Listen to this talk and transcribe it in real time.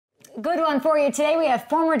Good one for you. Today we have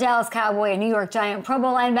former Dallas Cowboy and New York Giant Pro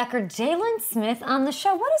Bowl linebacker Jaylon Smith on the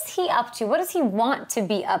show. What is he up to? What does he want to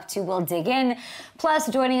be up to? We'll dig in. Plus,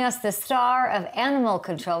 joining us, the star of Animal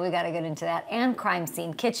Control, we got to get into that, and Crime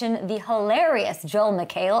Scene Kitchen, the hilarious Joel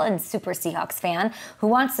McHale, and Super Seahawks fan who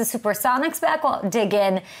wants the Supersonics back. Well, dig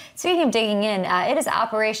in. Speaking of digging in, it is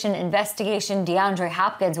Operation Investigation DeAndre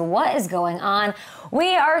Hopkins. What is going on?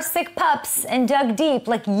 We are sick pups and dug deep,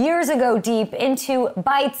 like years ago deep, into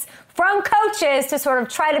bites from coaches to sort of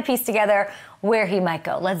try to piece together where he might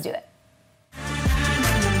go. Let's do it.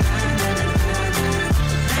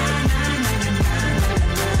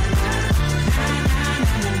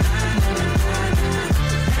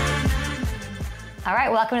 All right,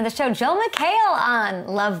 welcome to the show. Joel McHale on.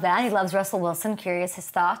 Love that. He loves Russell Wilson. Curious his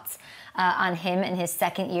thoughts on him in his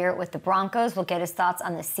second year with the Broncos. We'll get his thoughts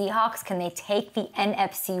on the Seahawks. Can they take the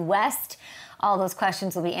NFC West? All those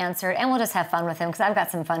questions will be answered, and we'll just have fun with him because I've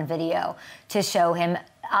got some fun video to show him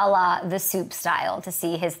a la the Soup style to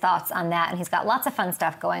see his thoughts on that. And he's got lots of fun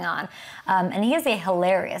stuff going on. And he has a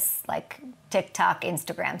hilarious, TikTok,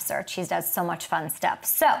 Instagram search. He does so much fun stuff.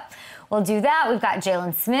 So we'll do that. We've got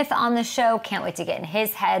Jaylon Smith on the show. Can't wait to get in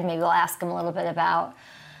his head. Maybe we'll ask him a little bit about,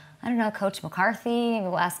 I don't know, Coach McCarthy. Maybe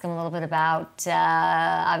we'll ask him a little bit about,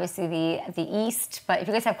 obviously, the East. But if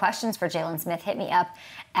you guys have questions for Jaylon Smith, hit me up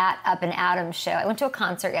at Up and Adams Show. I went to a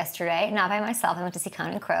concert yesterday, not by myself. I went to see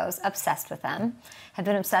Counting Crows. Obsessed with them. Have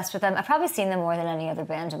been obsessed with them. I've probably seen them more than any other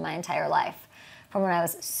band in my entire life. From when I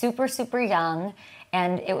was super, super young.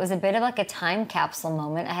 And it was a bit of like a time capsule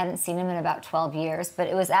moment. I hadn't seen them in about 12 years. But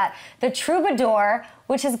it was at the Troubadour,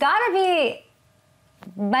 which has got to be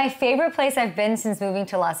my favorite place I've been since moving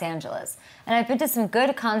to Los Angeles. And I've been to some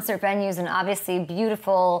good concert venues and obviously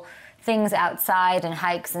beautiful things outside and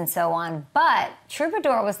hikes and so on. But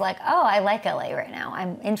Troubadour was like, oh, I like LA right now.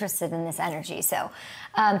 I'm interested in this energy. So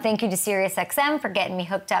thank you to SiriusXM for getting me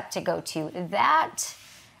hooked up to go to that.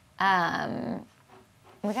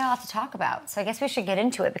 We got a lot to talk about. So I guess we should get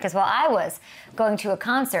into it because while I was going to a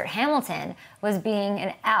concert, Hamilton was being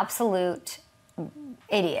an absolute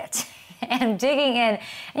idiot. And digging in.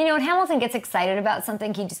 And, when Hamilton gets excited about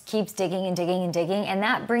something, he just keeps digging and digging and digging. And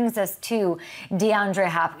that brings us to DeAndre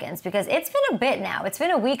Hopkins because it's been a bit now. It's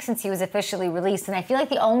been a week since he was officially released. And I feel like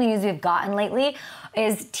the only news we've gotten lately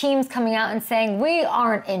is teams coming out and saying, we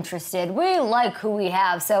aren't interested. We like who we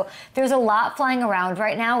have. So there's a lot flying around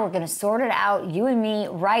right now. We're going to sort it out, you and me,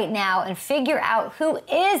 right now, and figure out who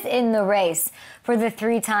is in the race for the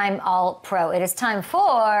three-time All-Pro. It is time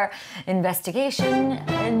for Investigation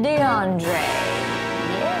DeAndre.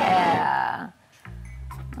 Yeah.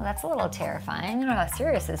 Well, that's a little terrifying. I don't know how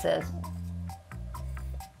serious this is.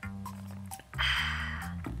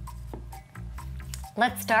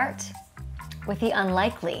 Let's start with the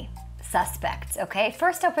unlikely suspects, okay?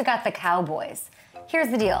 First up, we got the Cowboys. Here's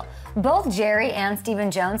the deal. Both Jerry and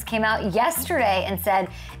Stephen Jones came out yesterday and said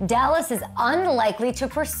Dallas is unlikely to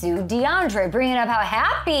pursue DeAndre, bringing up how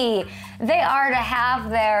happy they are to have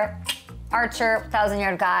their Archer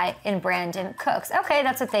 1,000-yard guy in Brandon Cooks. Okay,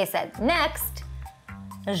 that's what they said. Next,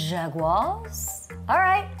 the Jaguars. All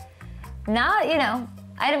right. Now,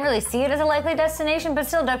 I didn't really see it as a likely destination, but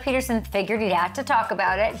still, Doug Peterson figured he had to talk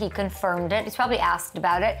about it. He confirmed it. He's probably asked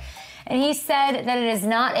about it. And he said that it is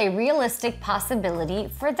not a realistic possibility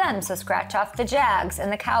for them. So scratch off the Jags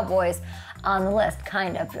and the Cowboys on the list.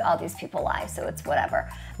 Kind of. All these people lie, so it's whatever.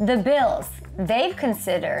 The Bills, they've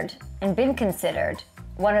considered and been considered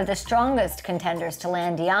one of the strongest contenders to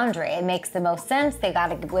land DeAndre. It makes the most sense. They got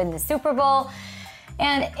to win the Super Bowl.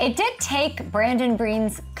 And it did take Brandon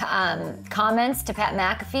Breen's comments to Pat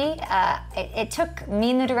McAfee. It took me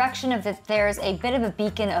in the direction of that there's a bit of a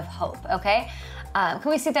beacon of hope, okay? Can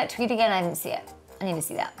we see that tweet again? I didn't see it. I need to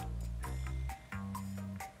see that.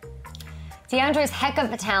 DeAndre's heck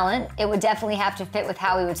of a talent. It would definitely have to fit with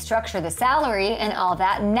how we would structure the salary and all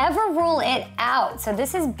that. Never rule it out. So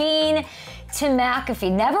this is being to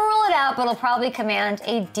McAfee. Never rule it out, but he'll probably command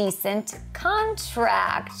a decent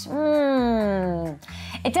contract.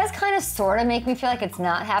 It does kind of sort of make me feel like it's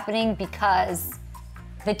not happening because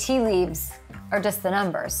the tea leaves are just the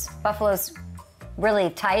numbers. Buffalo's really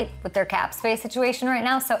tight with their cap space situation right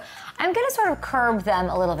now, so I'm going to sort of curb them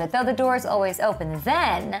a little bit, though the door is always open.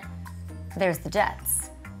 Then there's the Jets.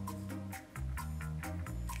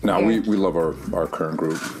 No, we love our current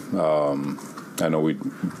group. I know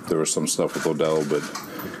there was some stuff with Odell, but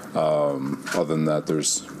other than that,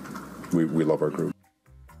 we love our group.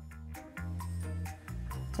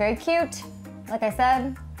 It's very cute. Like I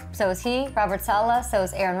said, so is he, Robert Saleh, so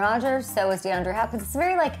is Aaron Rodgers, so is DeAndre Hopkins. It's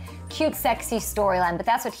very cute, sexy storyline, but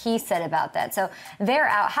that's what he said about that. So they're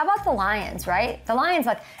out. How about the Lions, right? The Lions,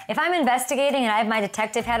 like, if I'm investigating and I have my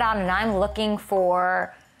detective hat on and I'm looking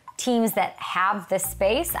for teams that have the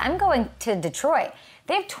space, I'm going to Detroit.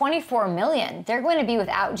 They have $24 million. They're going to be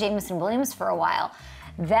without Jameson Williams for a while.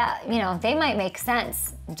 That, you know, they might make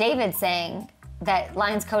sense. David saying that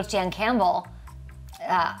Lions coach Dan Campbell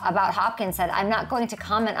about Hopkins said, I'm not going to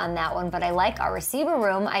comment on that one, but I like our receiver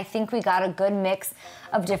room. I think we got a good mix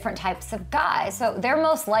of different types of guys. So they're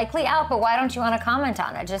most likely out, but why don't you want to comment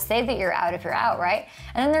on it? Just say that you're out if you're out, right?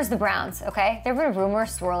 And then there's the Browns, okay? There have been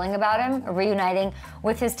rumors swirling about him reuniting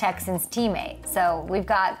with his Texans teammate. So we've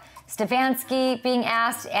got Stefanski being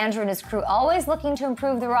asked, Andrew and his crew always looking to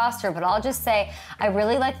improve the roster, but I'll just say, I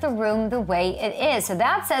really like the room the way it is. So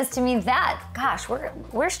that says to me that, gosh,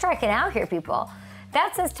 we're striking out here, people.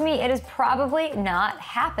 That says to me it is probably not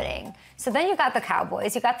happening. So then you got the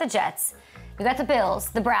Cowboys, you got the Jets, you got the Bills,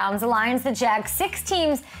 the Browns, the Lions, the Jags, 6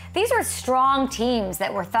 teams. These are strong teams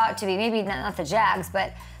that were thought to be, maybe not the Jags,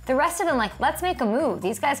 but the rest of them, like, let's make a move.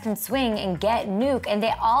 These guys can swing and get nuke, and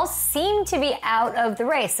they all seem to be out of the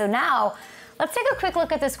race. So now, let's take a quick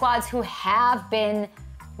look at the squads who have been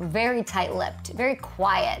very tight-lipped, very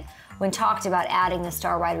quiet when talked about adding the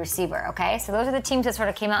star wide receiver, okay? So those are the teams that sort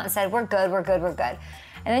of came out and said, we're good, we're good, we're good.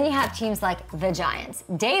 And then you have teams like the Giants.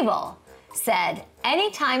 Dable said,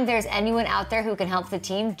 anytime there's anyone out there who can help the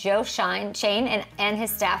team, Joe Shane and his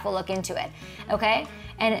staff will look into it, okay?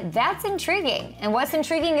 And that's intriguing. And what's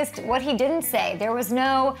intriguing is what he didn't say. There was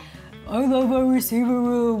no, I love our receiver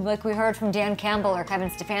room, like we heard from Dan Campbell or Kevin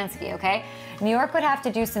Stefanski, okay? New York would have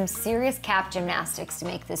to do some serious cap gymnastics to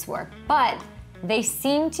make this work, but they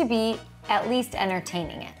seem to be at least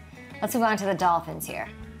entertaining it. Let's move on to the Dolphins here.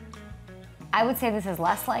 I would say this is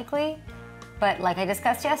less likely, but like I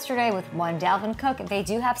discussed yesterday with one Dalvin Cook, they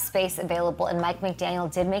do have space available, and Mike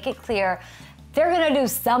McDaniel did make it clear they're going to do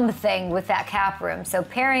something with that cap room. So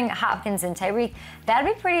pairing Hopkins and Tyreek,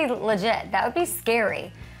 that'd be pretty legit. That would be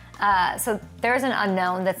scary. So there's an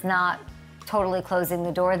unknown that's not totally closing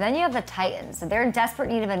the door. Then you have the Titans. So they're in desperate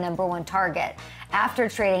need of a number 1 target after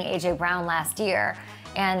trading A.J. Brown last year.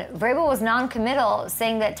 And Vrabel was non-committal,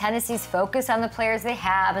 saying that Tennessee's focused on the players they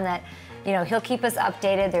have and that, you know, he'll keep us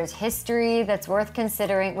updated. There's history that's worth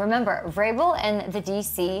considering. Remember, Vrabel and the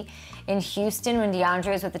DC in Houston when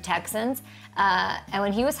DeAndre was with the Texans, and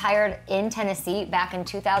when he was hired in Tennessee back in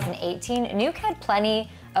 2018, Nuke had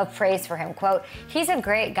plenty of praise for him. Quote, he's a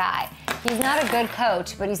great guy. He's not a good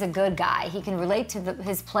coach, but he's a good guy. He can relate to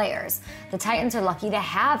his players. The Titans are lucky to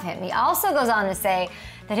have him. He also goes on to say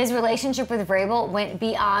that his relationship with Vrabel went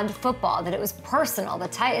beyond football, that it was personal. The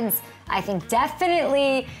Titans, I think,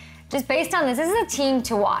 definitely, just based on this is a team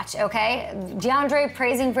to watch, okay? DeAndre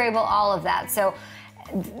praising Vrabel, all of that. So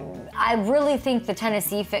I really think the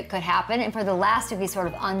Tennessee fit could happen. And for the last of these sort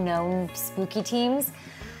of unknown, spooky teams,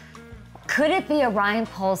 could it be a Ryan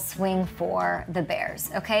Poles swing for the Bears?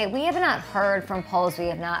 Okay, we have not heard from Poles. We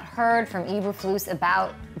have not heard from Eberflus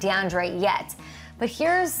about DeAndre yet. But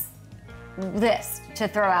here's this to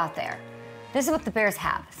throw out there. This is what the Bears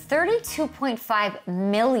have. $32.5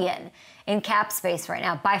 million in cap space right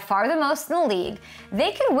now, by far the most in the league.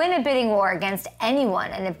 They could win a bidding war against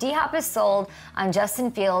anyone. And if D-Hop is sold on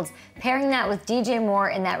Justin Fields, pairing that with DJ Moore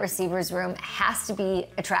in that receivers room has to be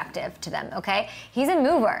attractive to them, okay? He's a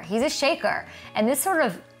mover. He's a shaker. And this sort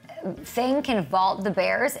of thing can vault the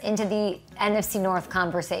Bears into the NFC North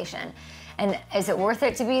conversation. And is it worth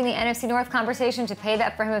it to be in the NFC North conversation to pay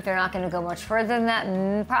that for him if they're not going to go much further than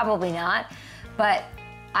that? Probably not. But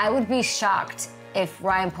I would be shocked if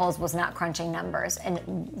Ryan Poles was not crunching numbers and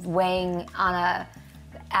weighing on a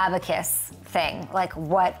abacus thing, like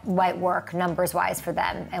what might work numbers-wise for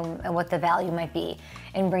them and what the value might be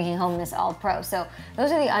in bringing home this All-Pro. So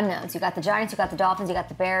those are the unknowns. You got the Giants, you got the Dolphins, you got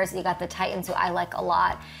the Bears, you got the Titans, who I like a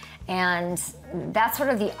lot. And that's sort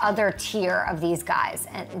of the other tier of these guys.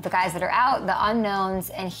 And the guys that are out, the unknowns.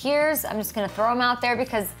 And I'm just going to throw them out there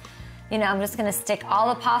because, you know, I'm just going to stick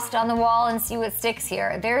all the pasta on the wall and see what sticks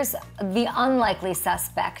here. There's the unlikely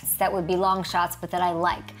suspects that would be long shots, but that I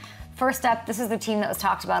like. First up, this is the team that was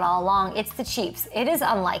talked about all along. It's the Chiefs. It is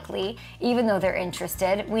unlikely, even though they're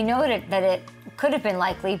interested. We know that it could have been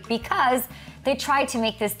likely because they tried to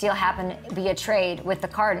make this deal happen via trade with the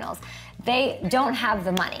Cardinals. They don't have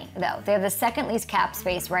the money, though. They have the second least cap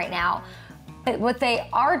space right now. But what they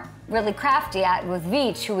are really crafty at with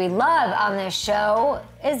Veach, who we love on this show,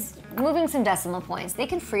 is moving some decimal points. They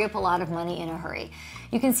can free up a lot of money in a hurry.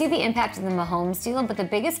 You can see the impact of the Mahomes deal, but the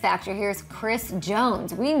biggest factor here is Chris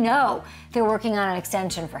Jones. We know they're working on an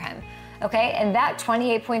extension for him. Okay, and that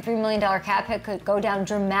 $28.3 million cap hit could go down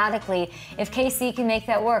dramatically if KC can make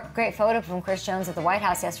that work. Great photo from Chris Jones at the White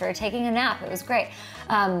House yesterday taking a nap. It was great.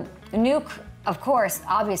 Nuke, of course,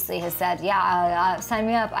 obviously has said, yeah, sign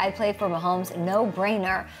me up. I play for Mahomes.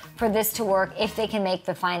 No-brainer for this to work if they can make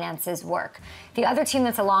the finances work. The other team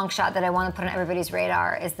that's a long shot that I want to put on everybody's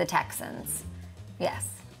radar is the Texans. Yes,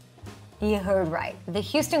 you heard right. The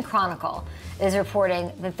Houston Chronicle is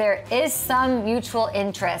reporting that there is some mutual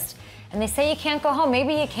interest, and they say you can't go home.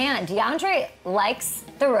 Maybe you can. DeAndre likes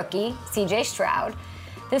the rookie, C.J. Stroud.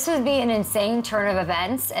 This would be an insane turn of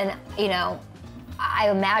events, and, you know,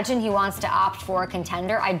 I imagine he wants to opt for a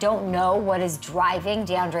contender. I don't know what is driving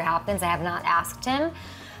DeAndre Hopkins. I have not asked him.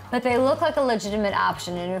 But they look like a legitimate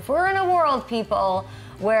option. And if we're in a world, people,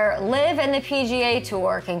 where Liv and the PGA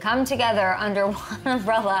Tour can come together under one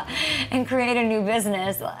umbrella and create a new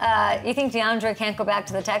business, you think DeAndre can't go back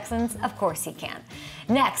to the Texans? Of course he can.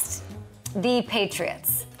 Next, the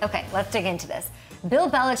Patriots. Okay, let's dig into this.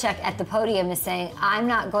 Bill Belichick at the podium is saying, I'm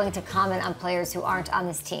not going to comment on players who aren't on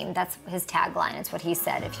this team. That's his tagline. It's what he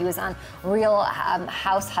said. If he was on Real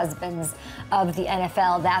House Husbands of the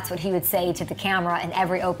NFL, that's what he would say to the camera in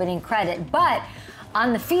every opening credit. But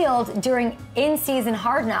on the field, during in-season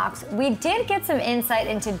Hard Knocks, we did get some insight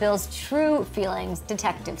into Bill's true feelings,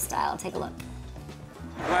 detective style. Take a look.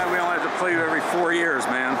 Glad we only have to play you every 4 years,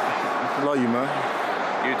 man. I love you, man.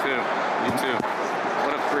 You too. You too.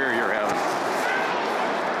 What a career you're having.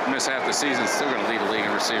 Miss half the season, still going to lead the league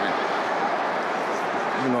in receiving.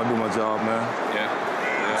 You know I do my job, man.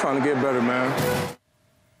 Yeah. Trying to get better, man.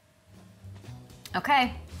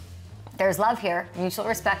 Okay. There's love here. Mutual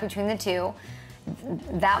respect between the two.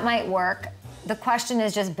 That might work. The question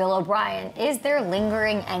is just Bill O'Brien. Is there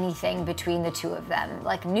lingering anything between the two of them?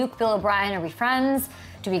 Like Nuke, Bill O'Brien, are we friends?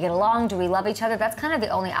 Do we get along? Do we love each other? That's kind of the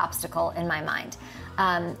only obstacle in my mind.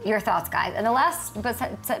 Your thoughts, guys. And the last, but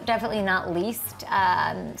definitely not least,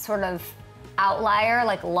 sort of outlier,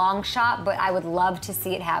 like long shot, but I would love to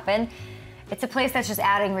see it happen. It's a place that's just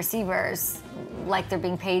adding receivers like they're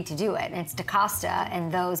being paid to do it. And it's DaCosta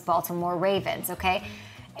and those Baltimore Ravens, okay?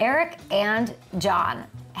 Eric and John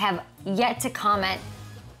have yet to comment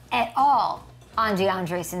at all on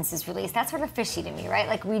DeAndre since his release. That's sort of fishy to me, right?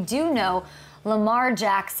 Like, we do know Lamar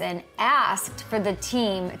Jackson asked for the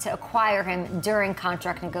team to acquire him during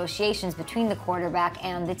contract negotiations between the quarterback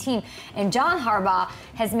and the team. And John Harbaugh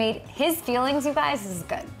has made his feelings, you guys, this is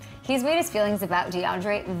good. He's made his feelings about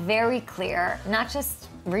DeAndre very clear, not just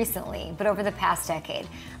recently, but over the past decade.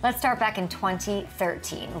 Let's start back in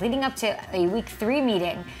 2013. Leading up to a week 3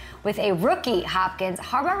 meeting with a rookie Hopkins,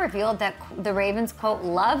 Harbaugh revealed that the Ravens, quote,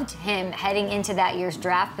 loved him heading into that year's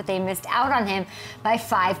draft, but they missed out on him by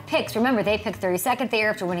 5 picks. Remember, they picked 32nd the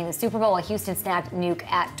year after winning the Super Bowl, while Houston snagged Nuke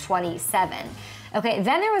at 27. Okay,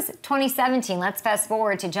 then there was 2017. Let's fast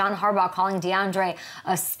forward to John Harbaugh calling DeAndre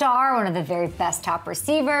a star, one of the very best top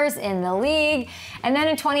receivers in the league. And then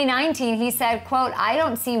in 2019, he said, quote, I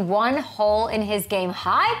don't see one hole in his game.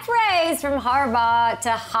 High praise from Harbaugh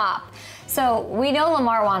to Hop. So we know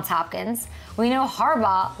Lamar wants Hopkins. We know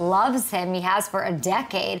Harbaugh loves him. He has for a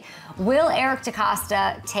decade. Will Eric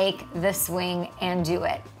DaCosta take the swing and do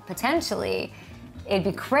it? Potentially. It'd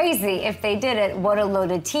be crazy if they did it. What a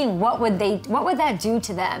loaded team. What would that do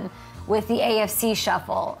to them with the AFC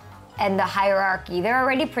shuffle and the hierarchy? They're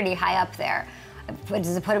already pretty high up there. But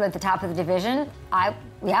does it put them at the top of the division?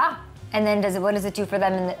 Yeah. And then what does it do for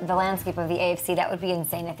them in the landscape of the AFC? That would be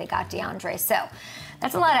insane if they got DeAndre. So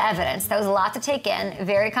that's a lot of evidence. That was a lot to take in.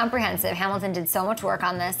 Very comprehensive. Hamilton did so much work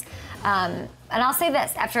on this. And I'll say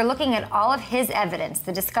this. After looking at all of his evidence,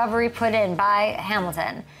 the discovery put in by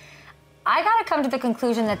Hamilton, I got to come to the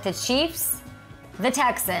conclusion that the Chiefs, the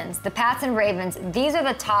Texans, the Pats and Ravens, these are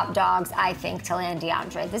the top dogs, I think, to land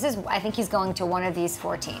DeAndre. I think he's going to one of these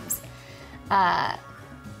 4 teams. And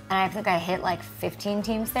I think I hit like 15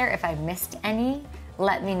 teams there. If I missed any,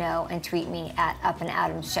 let me know and tweet me at Up and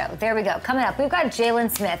Adams Show. There we go. Coming up, we've got Jaylon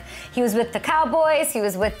Smith. He was with the Cowboys. He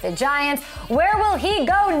was with the Giants. Where will he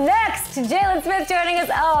go next? Jaylon Smith joining us.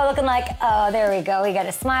 Oh, looking like, oh, there we go. We got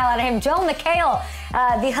a smile out of him. Joel McHale,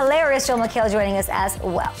 the hilarious Joel McHale joining us as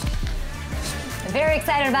well. Very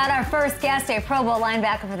excited about our first guest, a Pro Bowl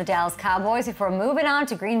linebacker for the Dallas Cowboys, before moving on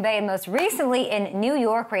to Green Bay and most recently in New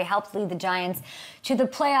York, where he helped lead the Giants to the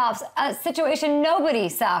playoffs, a situation nobody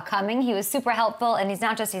saw coming. He was super helpful, and he's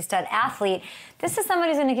not just a stud athlete. This is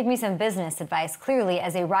somebody who's going to give me some business advice, clearly,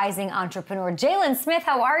 as a rising entrepreneur. Jaylon Smith,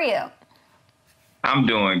 how are you? I'm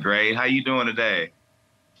doing great. How you doing today?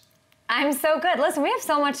 I'm so good. Listen, we have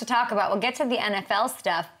so much to talk about. We'll get to the NFL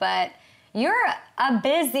stuff, but You're a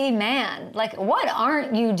busy man. Like, what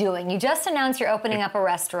aren't you doing? You just announced you're opening up a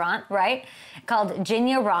restaurant, right? Called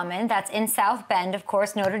Jinya Ramen. That's in South Bend, of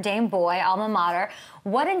course, Notre Dame boy, alma mater.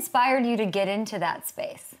 What inspired you to get into that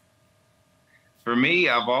space? For me,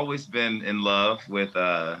 I've always been in love with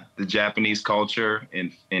the Japanese culture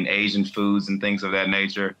and Asian foods and things of that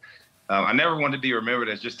nature. I never wanted to be remembered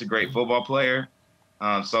as just a great football player.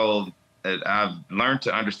 So I've learned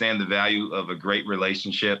to understand the value of a great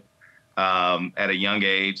relationship at a young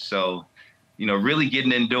age. So, really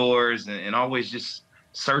getting indoors and always just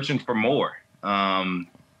searching for more.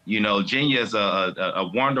 Jinya is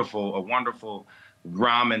a wonderful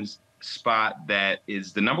ramen spot that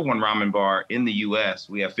is the #1 ramen bar in the U.S.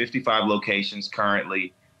 We have 55 locations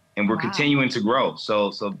currently, and we're continuing to grow.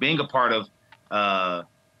 So being a part of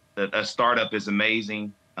a startup is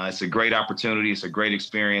amazing. It's a great opportunity. It's a great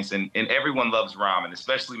experience, and everyone loves ramen,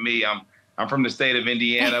 especially me. I'm from the state of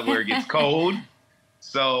Indiana where it gets cold,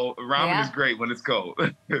 so ramen is great when it's cold.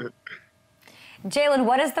 Jaylon,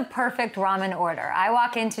 what is the perfect ramen order? I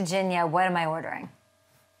walk into Jinya, what am I ordering?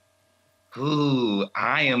 Ooh,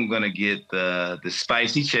 I am going to get the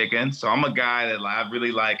spicy chicken. So I'm a guy that I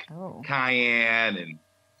really like cayenne and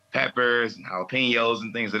peppers and jalapenos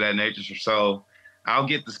and things of that nature. So I'll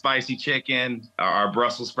get the spicy chicken. Our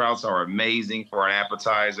Brussels sprouts are amazing for an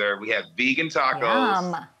appetizer. We have vegan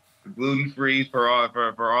tacos, gluten-free for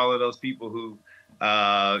all of those people who,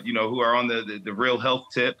 who are on the real health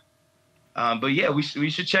tip. But yeah, we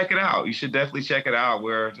should check it out. You should definitely check it out.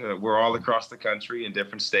 We're all across the country in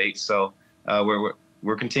different states, so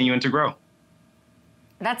we're continuing to grow.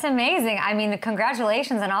 That's amazing. I mean,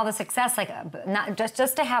 congratulations on all the success. Like, not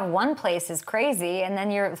just to have one place is crazy, and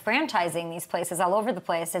then you're franchising these places all over the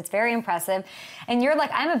place. It's very impressive. And you're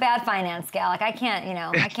like, I'm a bad finance gal. Like, I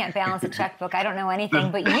can't balance a checkbook. I don't know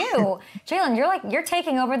anything. But you, Jaylon, you're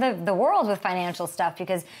taking over the world with financial stuff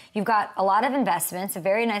because you've got a lot of investments, a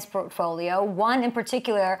very nice portfolio. One in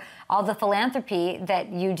particular, all the philanthropy that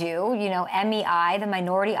you do. MEI, the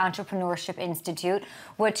Minority Entrepreneurship Institute,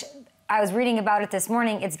 which I was reading about it this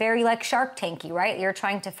morning. It's very like Shark Tanky, right? You're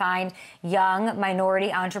trying to find young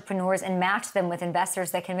minority entrepreneurs and match them with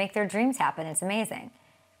investors that can make their dreams happen. It's amazing.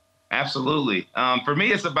 Absolutely. For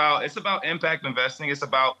me, it's about impact investing. It's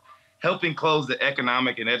about helping close the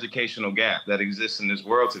economic and educational gap that exists in this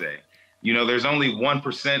world today. There's only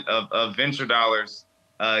 1% of venture dollars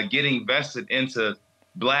getting invested into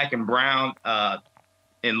Black and Brown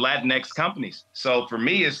and Latinx companies. So for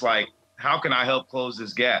me, it's like, how can I help close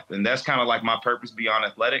this gap? And that's kind of like my purpose beyond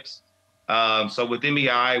athletics. So with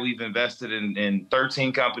MEI, we've invested in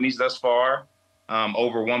 13 companies thus far,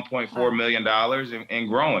 over $1.4 million and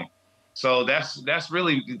growing. So that's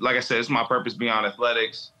really, like I said, it's my purpose beyond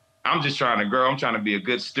athletics. I'm just trying to grow. I'm trying to be a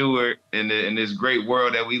good steward in this great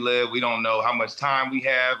world that we live. We don't know how much time we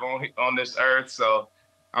have on this earth. So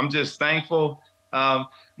I'm just thankful. But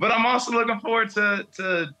I'm also looking forward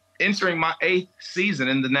to entering my 8th season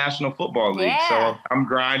in the National Football League. So I'm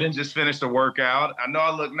grinding, just finished a workout. I know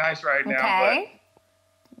I look nice right now, but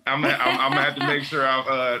I'm gonna have to make sure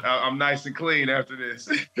I'm nice and clean after this.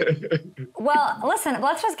 Well, listen,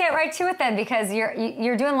 let's just get right to it then, because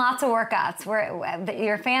you're doing lots of workouts.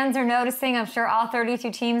 Your fans are noticing. I'm sure all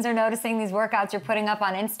 32 teams are noticing these workouts you're putting up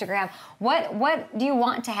on Instagram. What do you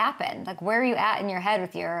want to happen? Like, where are you at in your head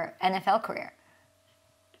with your NFL career?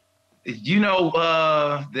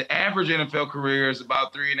 The average NFL career is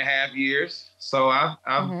about 3.5 years. So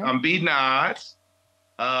I'm beating the odds.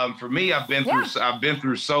 For me, I've been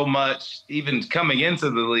through so much. Even coming into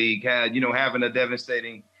the league, having a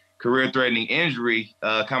devastating, career-threatening injury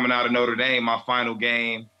coming out of Notre Dame, my final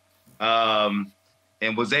game,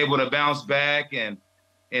 and was able to bounce back and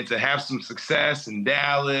to have some success in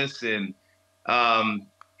Dallas and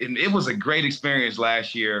it was a great experience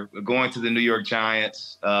last year going to the New York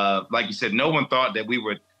Giants. Like you said, no one thought that we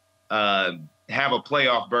would have a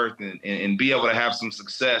playoff berth and be able to have some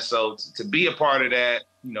success. So to be a part of that,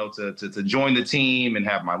 to join the team and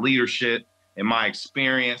have my leadership and my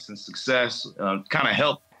experience and success kind of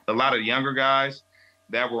help a lot of younger guys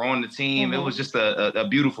that were on the team. It was just a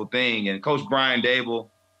beautiful thing. And Coach Brian Dable,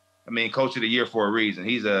 Coach of the Year for a reason.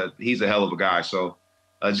 He's a hell of a guy. So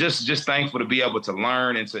just thankful to be able to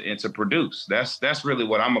learn and to produce. That's really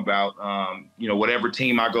what I'm about. Whatever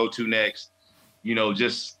team I go to next,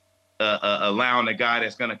 just allowing a guy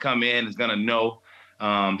that's going to come in is going to know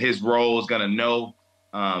his role, is going to know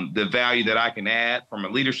the value that I can add from a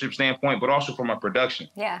leadership standpoint, but also from a production.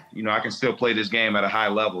 Yeah. I can still play this game at a high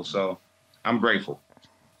level, so I'm grateful.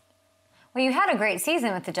 Well, you had a great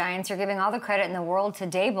season with the Giants. You're giving all the credit in the world to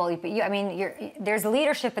Dable. But there's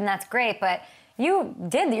leadership, and that's great, but you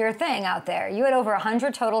did your thing out there. You had over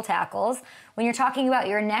 100 total tackles. When you're talking about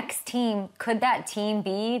your next team, could that team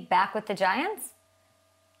be back with the Giants?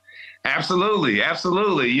 Absolutely,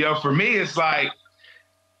 absolutely. You know, for me, it's like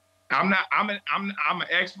I'm an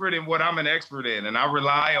expert in what I'm an expert in, and I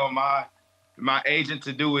rely on my agent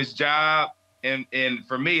to do his job. And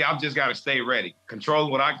for me, I've just got to stay ready,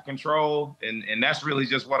 control what I can control, and that's really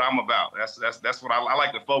just what I'm about. That's what I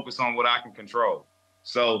like to focus on, what I can control.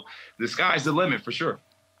 So the sky's the limit for sure.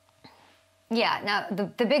 Yeah. Now,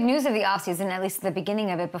 the big news of the offseason, at least the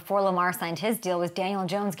beginning of it, before Lamar signed his deal, was Daniel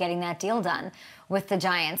Jones getting that deal done with the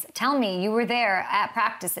Giants. Tell me, you were there at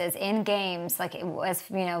practices, in games, like as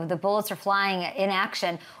you know, the bullets are flying in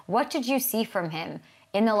action. What did you see from him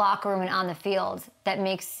in the locker room and on the field that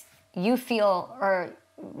makes you feel, or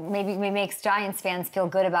maybe makes Giants fans feel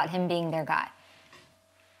good about him being their guy?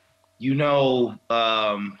 You know,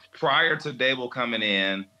 prior to Dable coming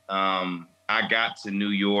in, I got to New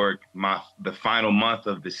York the final month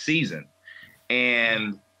of the season,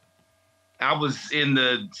 and I was in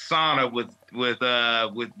the sauna with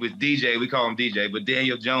DJ. We call him DJ, but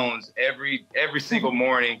Daniel Jones every single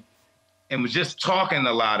morning, and was just talking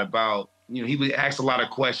a lot about, you know, he would ask a lot of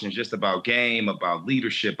questions just about game, about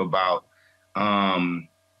leadership, about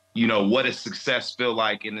you know, what does success feel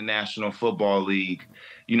like in the National Football League?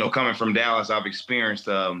 You know, coming from Dallas, I've experienced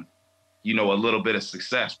you know, a little bit of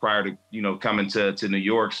success prior to, you know, coming to New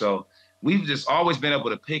York. So we've just always been able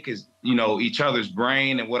to pick each other's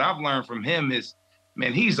brain. And what I've learned from him is,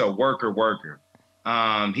 man, he's a worker.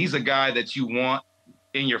 He's a guy that you want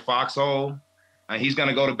in your foxhole, and he's going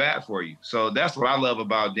to go to bat for you. So that's what I love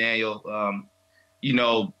about Daniel. You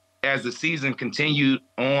know, as the season continued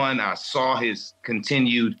on, I saw his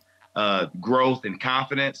continued growth and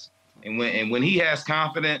confidence. And when he has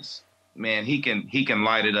confidence, man, he can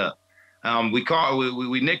light it up.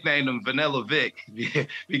 We nicknamed him Vanilla Vic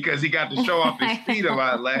because he got to show off his speed a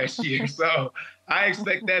lot last year. So I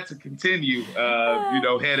expect that to continue, you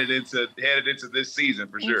know, headed into this season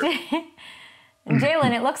for sure.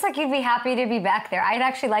 Jaylon, it looks like you'd be happy to be back there. I'd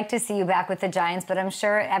actually like to see you back with the Giants, but I'm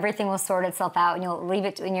sure everything will sort itself out, and you'll leave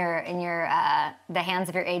it in the hands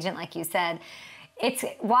of your agent, like you said. It's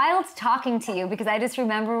wild talking to you because I just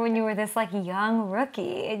remember when you were this like young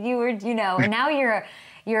rookie, and you were, you know, and now you're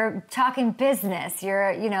talking business.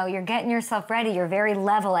 You're getting yourself ready. You're very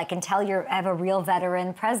level. I can tell you have a real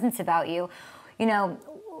veteran presence about you. You know,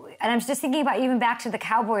 and I'm just thinking about even back to the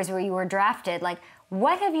Cowboys where you were drafted. Like,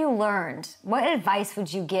 what have you learned? What advice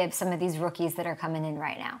would you give some of these rookies that are coming in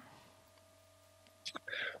right now?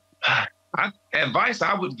 Advice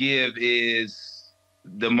I would give is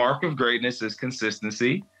the mark of greatness is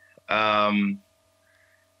consistency. You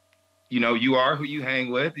know, you are who you hang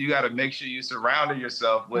with. You got to make sure you surround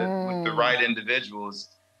yourself with the right individuals,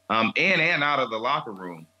 and out of the locker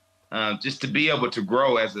room, just to be able to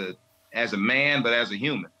grow as a man, but as a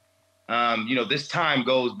human. You know, this time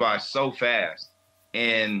goes by so fast,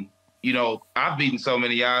 and you know, I've beaten so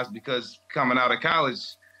many odds because coming out of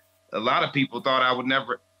college, a lot of people thought I would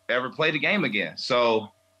never ever play the game again. So,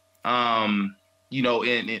 you know,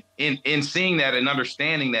 in seeing that and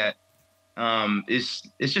understanding that.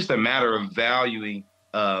 It's just a matter of valuing,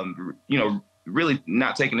 you know, really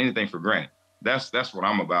not taking anything for granted. That's what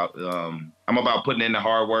I'm about. I'm about putting in the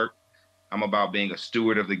hard work. I'm about being a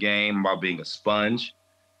steward of the game. I'm about being a sponge.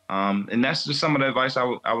 And that's just some of the advice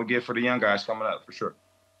I would give for the young guys coming up, for sure.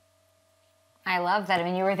 I love that. I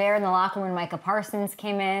mean, you were there in the locker room when Micah Parsons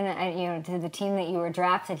came in, and, you know, to the team that you were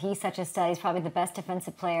drafted. He's such a stud. He's probably the best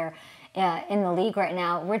defensive player in the league right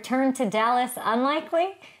now. Return to Dallas,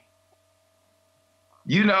 unlikely?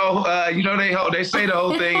 You know, they say the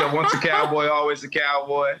whole thing of once a Cowboy, always a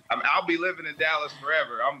Cowboy. I'll be living in Dallas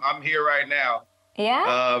forever. I'm here right now.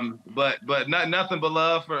 Yeah. But nothing but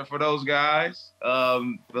love for those guys.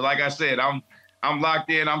 But like I said, I'm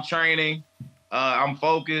locked in. I'm training. I'm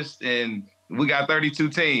focused, and we got 32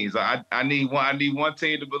 teams. I need one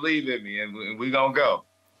team to believe in me, and we gonna go.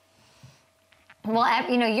 Well,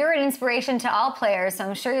 you know, you're an inspiration to all players, so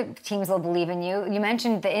I'm sure teams will believe in you. You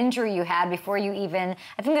mentioned the injury you had before you even,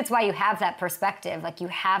 I think that's why you have that perspective. Like, you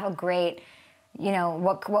have a great, you know,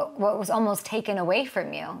 what was almost taken away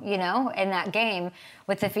from you, you know, in that game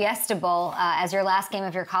with the Fiesta Bowl as your last game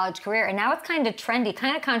of your college career. And now it's kind of trendy,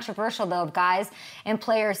 kind of controversial, though, of guys and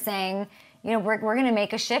players saying, you know, we're going to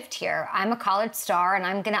make a shift here. I'm a college star, and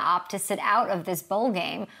I'm going to opt to sit out of this bowl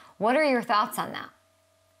game. What are your thoughts on that?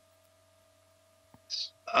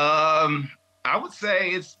 I would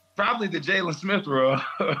say it's probably the Jaylon Smith rule.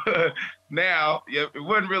 Now, it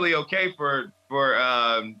wasn't really okay for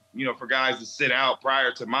you know, for guys to sit out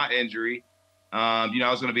prior to my injury. I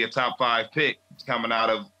was going to be a top 5 pick coming out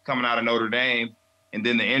of Notre Dame, and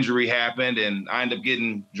then the injury happened, and I ended up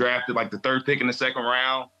getting drafted like the 3rd pick in the 2nd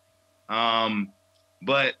round.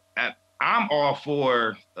 But I'm all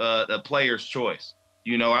for a player's choice.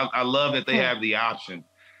 I love that they have the option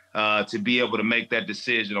to be able to make that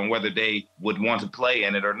decision on whether they would want to play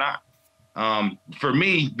in it or not. For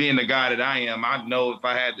me, being the guy that I am, I know if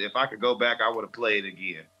I could go back, I would have played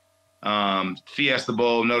again. Fiesta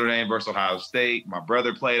Bowl, Notre Dame versus Ohio State. My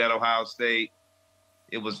brother played at Ohio State.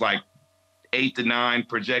 It was like 8 to 9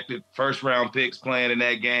 projected 1st-round picks playing in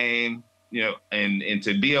that game. And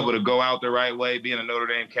to be able to go out the right way, being a Notre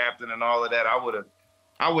Dame captain and all of that, I would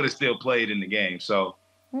have still played in the game. So,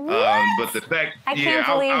 but the fact, I can't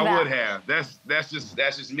believe I that. would have. That's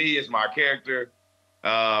just me. It's my character.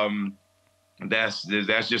 That's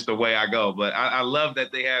just the way I go. But I love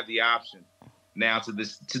that they have the option now to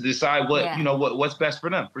decide what's best for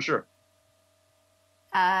them, for sure.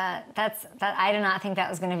 I do not think that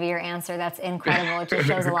was going to be your answer. That's incredible. It just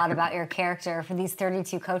shows a lot about your character for these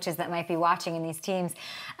 32 coaches that might be watching in these teams.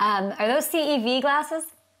 Are those CEV glasses?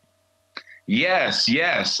 Yes.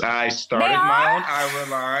 I started my own eyewear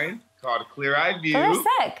line called Clear Eye View. They're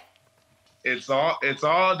sick. It's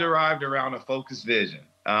all derived around a focused vision.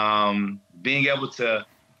 Being able to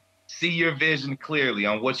see your vision clearly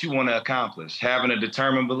on what you want to accomplish, having a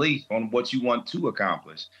determined belief on what you want to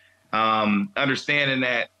accomplish. Understanding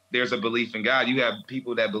that there's a belief in God. You have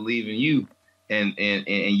people that believe in you and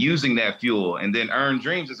using that fuel. And then Earn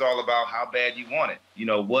Dreams is all about how bad you want it.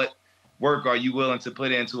 What work are you willing to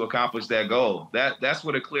put in to accomplish that goal? That's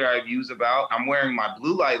what a Clear Eye View is about. I'm wearing my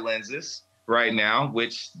blue light lenses right now,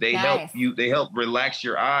 which they help relax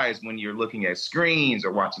your eyes when you're looking at screens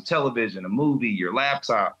or watching television, a movie, your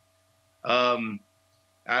laptop. I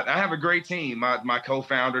have a great team. My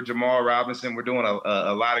co-founder, Jamal Robinson, we're doing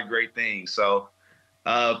a lot of great things. So,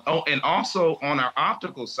 and also on our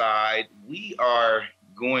optical side, we are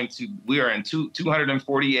in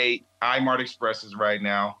 248 iMart Expresses right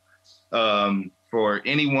now. For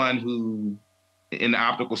anyone who in the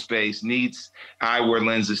optical space needs eyewear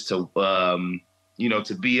lenses to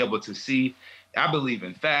be able to see. I believe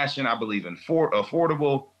in fashion. I believe in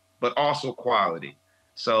affordable, but also quality.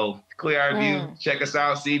 So Clear Eye View, check us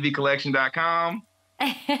out, cvcollection.com,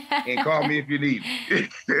 and call me if you need me.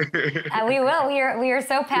 We will. We are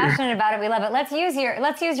so passionate about it. We love it. Let's use your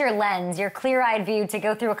lens, your clear-eyed view, to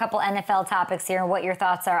go through a couple NFL topics here and what your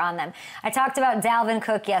thoughts are on them. I talked about Dalvin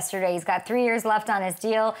Cook yesterday. He's got 3 years left on his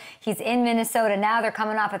deal. He's in Minnesota now. They're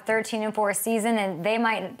coming off a 13-4 season, and they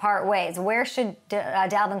might part ways. Where should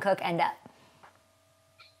Dalvin Cook end up?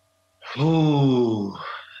 Ooh,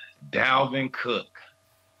 Dalvin Cook.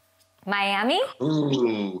 Miami?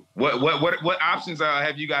 Ooh, what options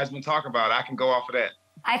have you guys been talking about? I can go off of that.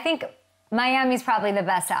 I think Miami's probably the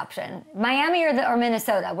best option. Miami or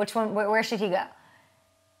Minnesota? Which one? Where should he go?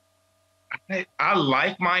 I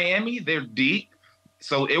like Miami. They're deep,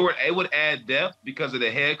 so it would add depth because of the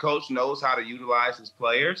head coach knows how to utilize his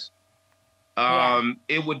players.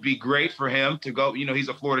 It would be great for him to go. He's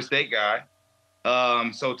a Florida State guy.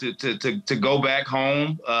 So to go back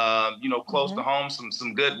home, close to home,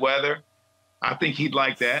 some good weather, I think he'd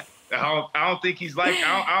like that. I don't think he's like,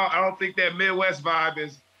 I don't think that Midwest vibe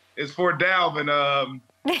is for Dalvin,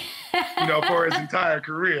 for his entire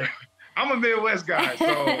career. I'm a Midwest guy, so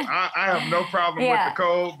I have no problem with the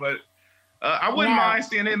cold, but I wouldn't mind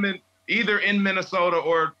seeing him either in Minnesota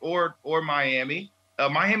or Miami.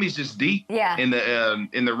 Miami's just deep in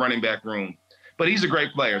the running back room. But he's a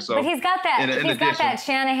great player. So, but he's got that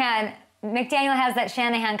Shanahan. McDaniel has that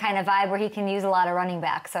Shanahan kind of vibe where he can use a lot of running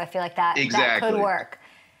backs. So I feel like that could work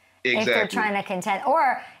if they're trying to contend.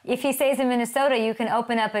 Or if he stays in Minnesota, you can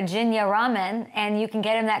open up a Jinya ramen and you can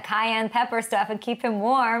get him that cayenne pepper stuff and keep him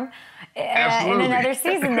warm in another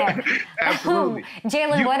season there. Absolutely.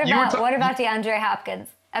 Jalen, what about DeAndre Hopkins?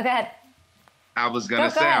 Oh, go ahead. I was gonna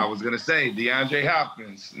say DeAndre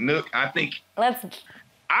Hopkins. Look, I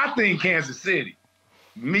think Kansas City,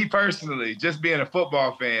 me personally, just being a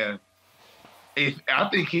football fan, I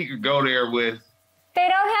think he could go there with. They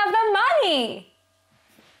don't have the money.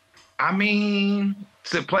 I mean,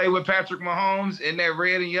 to play with Patrick Mahomes in that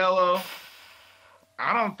red and yellow,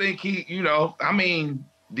 I don't think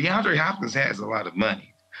DeAndre Hopkins has a lot of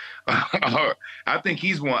money. I think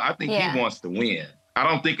he wants to win. I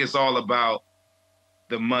don't think it's all about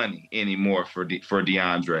the money anymore for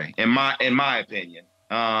DeAndre, in my opinion.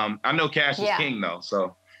 I know cash is king though,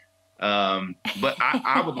 so but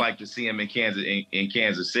I would like to see him in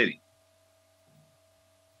Kansas City.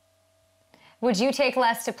 Would you take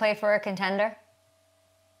less to play for a contender?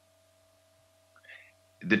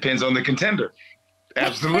 It depends on the contender.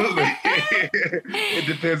 Absolutely. It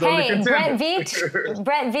depends on the contender.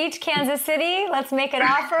 Brett Veach, Kansas City. Let's make an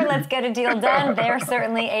offer. Let's get a deal done. They're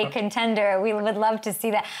certainly a contender. We would love to see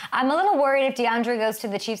that. I'm a little worried if DeAndre goes to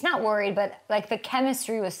the Chiefs. Not worried, but like the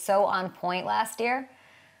chemistry was so on point last year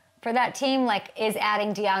for that team. Like, is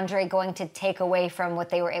adding DeAndre going to take away from what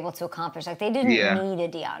they were able to accomplish? Like, they didn't need a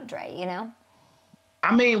DeAndre, you know?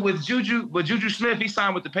 I mean, with Juju Smith, he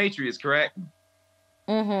signed with the Patriots, correct?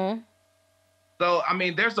 Mm-hmm. So, I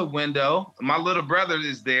mean, there's a window. My little brother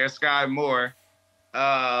is there, Sky Moore,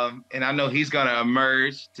 and I know he's going to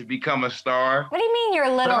emerge to become a star. What do you mean your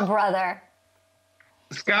little brother?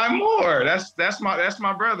 Sky Moore, that's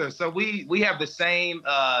my brother. So we have the same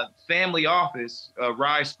family office,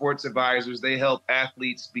 Rise Sports Advisors. They help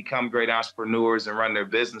athletes become great entrepreneurs and run their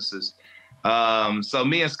businesses. So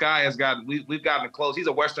me and Sky we've gotten close. He's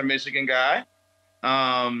a Western Michigan guy.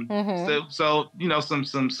 So you know, some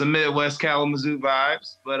Midwest Kalamazoo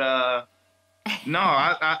vibes, but no,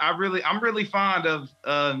 I'm really fond of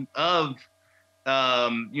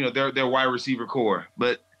you know, their wide receiver core.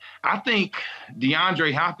 But I think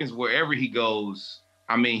DeAndre Hopkins, wherever he goes,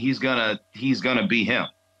 I mean, he's gonna be him.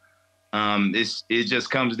 It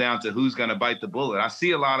just comes down to who's gonna bite the bullet. I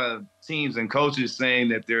see a lot of teams and coaches saying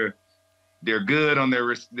that they're good on their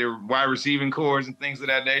wide receiving cores and things of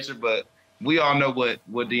that nature, but we all know what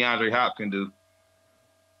DeAndre Hopkins can do.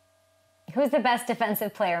 Who's the best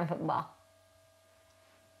defensive player in football?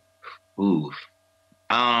 Ooh.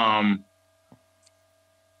 I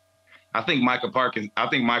think Micah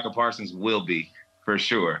Parsons will be, for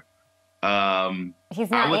sure. He's not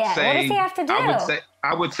yet. What does he have to do?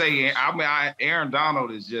 I would say Aaron Donald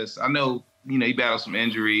is just, I know, you know, he battled some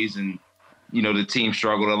injuries and, you know, the team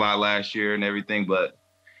struggled a lot last year and everything, but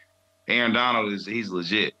Aaron Donald he's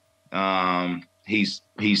legit. He's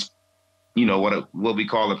you know, what we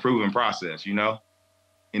call a proven process, you know,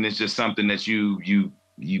 and it's just something that you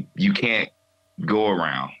can't go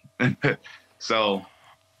around. So,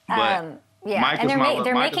 but yeah, and they're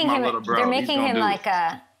making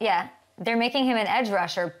him an edge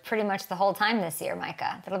rusher pretty much the whole time this year,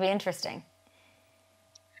 Micah. That'll be interesting.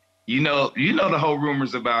 You know the whole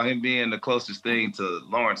rumors about him being the closest thing to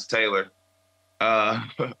Lawrence Taylor.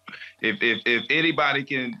 If anybody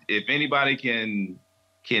can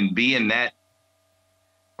be in that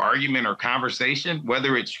argument or conversation,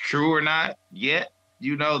 whether it's true or not yet,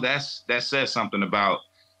 you know, that says something about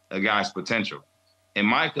a guy's potential. And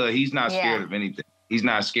Micah, he's not scared of anything. He's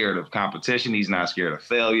not scared of competition. He's not scared of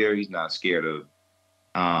failure. He's not scared of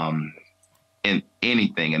in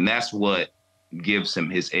anything. And that's what gives him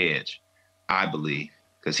his edge, I believe,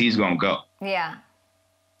 because he's going to go. Yeah.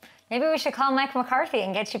 Maybe we should call Mike McCarthy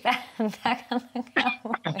and get you back on the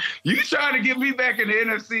Cowboys. You trying to get me back in the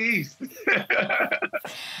NFC East.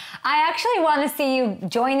 I actually want to see you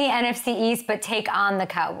join the NFC East, but take on the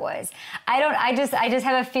Cowboys. I just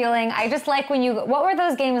have a feeling. I just like what were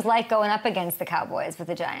those games like going up against the Cowboys with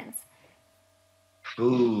the Giants?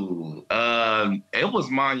 Ooh, it was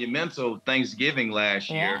monumental Thanksgiving last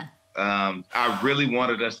year. I really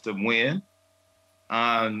wanted us to win.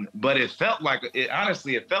 But it felt like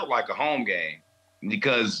a home game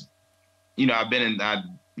because, you know, I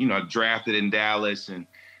drafted in Dallas and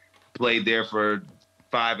played there for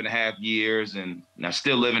 5.5 years, and I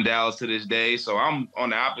still live in Dallas to this day. So I'm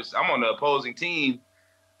on the opposing team,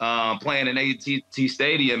 playing in AT&T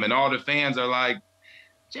Stadium, and all the fans are like,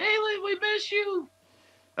 "Jaylon, we miss you.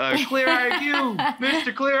 Clear-eyed view,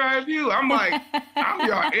 Mr. Clear-eyed view." I'm like, I'm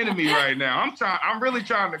your enemy right now. I'm really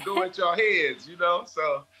trying to go at y'all heads, you know.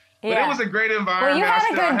 So, but it was a great environment. Well, you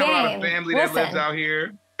had a good game. I have a lot of family that lives out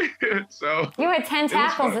here. So you had 10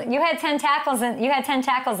 tackles. You had 10 tackles, and you had 10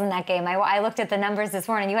 tackles in that game. I looked at the numbers this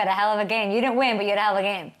morning. You had a hell of a game. You didn't win, but you had a hell of a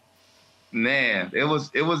game. Man, it was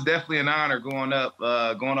definitely an honor going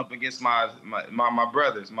up against my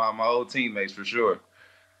brothers, my old teammates for sure.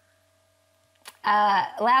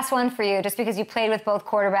 Last one for you, just because you played with both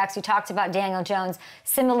quarterbacks. You talked about Daniel Jones.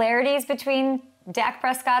 Similarities between Dak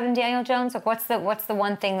Prescott and Daniel Jones? Like, what's the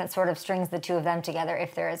one thing that sort of strings the two of them together,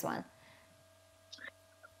 if there is one?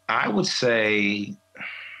 I would say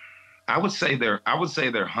their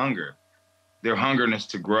hunger, their hungerness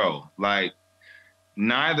to grow. Like,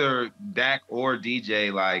 neither Dak or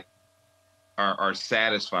DJ are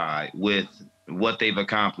satisfied with what they've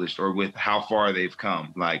accomplished or with how far they've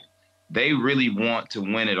come. Like, they really want to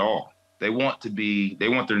win it all. They want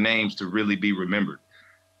their names to really be remembered.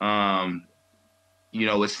 You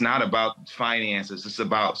know, it's not about finances, it's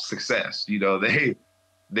about success. You know,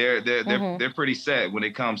 they're pretty set when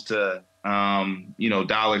it comes to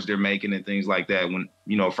dollars they're making and things like that when,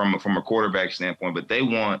 from a quarterback standpoint, but they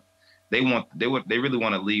really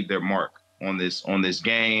want to leave their mark on this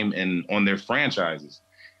game and on their franchises.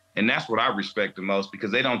 And that's what I respect the most,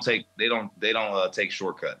 because they don't take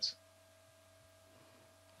shortcuts.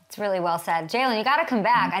 It's really well said. Jaylon, you got to come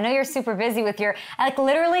back. I know you're super busy with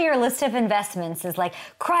literally your list of investments is like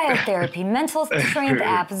cryotherapy, mental strength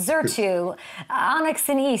app, Zertu, Onyx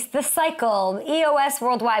and East, The Cycle, EOS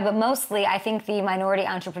Worldwide, but mostly I think the Minority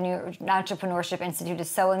Entrepreneurship Institute is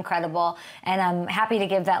so incredible, and I'm happy to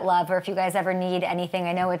give that love, or if you guys ever need anything.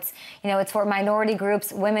 I know it's for minority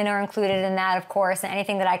groups. Women are included in that, of course, and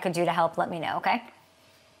anything that I could do to help, let me know, okay?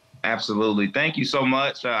 Absolutely. Thank you so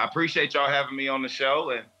much. I appreciate y'all having me on the show,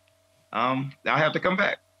 and I'll have to come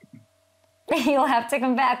back. You'll have to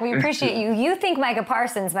come back. We appreciate you. You think Micah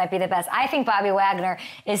Parsons might be the best. I think Bobby Wagner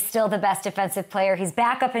is still the best defensive player. He's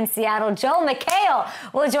back up in Seattle. Joel McHale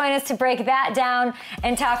will join us to break that down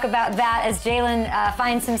and talk about that as Jaylon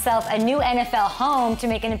finds himself a new NFL home to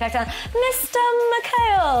make an impact on. Mr.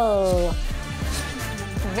 McHale.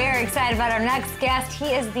 Very excited about our next guest.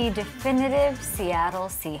 He is the definitive Seattle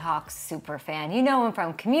Seahawks superfan. You know him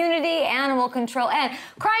from Community, Animal Control, and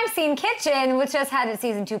Crime Scene Kitchen, which just had its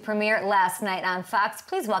season 2 premiere last night on Fox.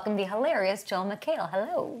 Please welcome the hilarious Joel McHale.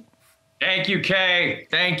 Hello. Thank you, Kay.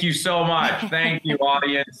 Thank you so much. Thank you,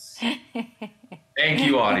 audience. Thank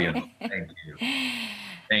you, audience. Thank you.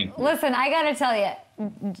 Thank you. Listen, I got to tell you,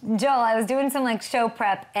 Joel, I was doing some show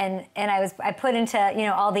prep and I put into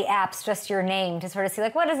all the apps just your name to sort of see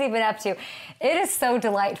what has he been up to. It is so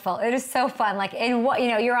delightful. It is so fun.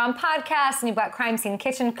 You're on podcasts and you've got Crime Scene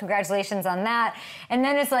Kitchen. Congratulations on that. And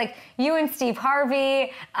then it's you and Steve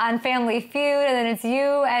Harvey on Family Feud, and then it's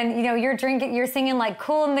you and you're singing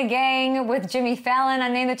Kool and the Gang with Jimmy Fallon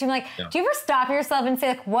on Name the Tune. Yeah. Do you ever stop yourself and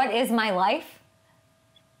say what is my life?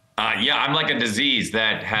 Yeah, I'm like a disease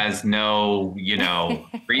that has no,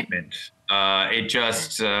 treatment. I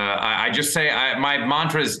just say, my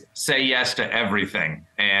mantra is say yes to everything.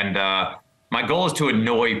 And my goal is to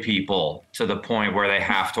annoy people to the point where they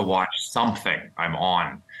have to watch something I'm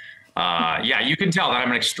on. Yeah, you can tell that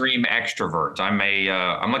I'm an extreme extrovert.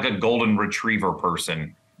 I'm like a golden retriever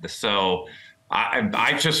person. So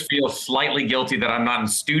I just feel slightly guilty that I'm not in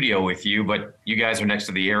studio with you, but you guys are next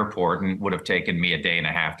to the airport and would have taken me a day and a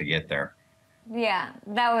half to get there. Yeah,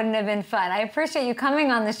 that wouldn't have been fun. I appreciate you coming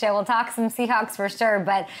on the show. We'll talk some Seahawks for sure,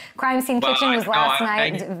 but Crime Scene Kitchen was last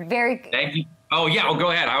night. Thank you. Oh, yeah, well,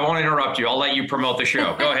 go ahead. I won't interrupt you. I'll let you promote the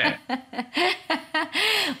show. Go ahead.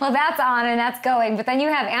 Well, that's on and that's going. But then you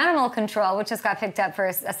have Animal Control, which just got picked up for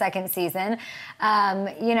a second season.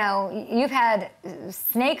 You've had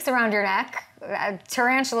snakes around your neck,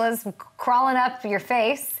 tarantulas crawling up your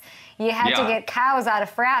face. You had to get cows out of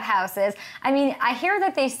frat houses. I mean, I hear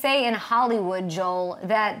that they say in Hollywood, Joel,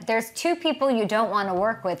 that there's 2 people you don't want to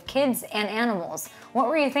work with, kids and animals. What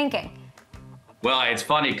were you thinking? Well, it's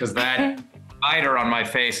funny because that spider on my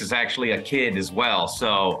face is actually a kid as well.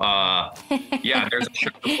 So, yeah, there's a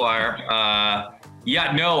sugar flyer. I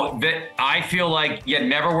feel like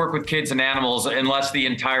never work with kids and animals unless the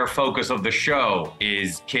entire focus of the show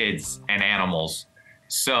is kids and animals.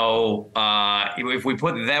 So if we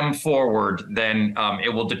put them forward, then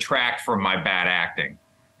it will detract from my bad acting.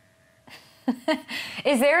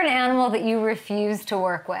 Is there an animal that you refuse to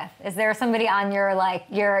work with? Is there somebody on your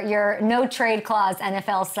your no trade clause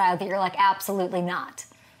NFL style that you're absolutely not?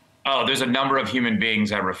 Oh, there's a number of human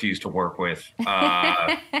beings I refuse to work with.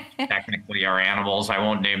 Technically are animals. I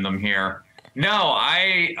won't name them here. No,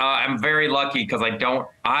 I'm very lucky because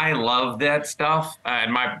I love that stuff.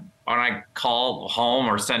 And when I call home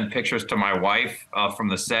or send pictures to my wife from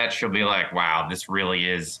the set, she'll be like, wow, this really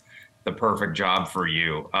is the perfect job for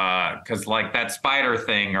you. Because that spider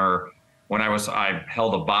thing, or when I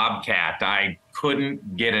held a bobcat, I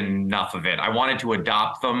couldn't get enough of it. I wanted to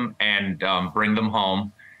adopt them and bring them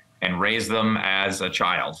home and raise them as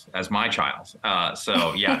my child.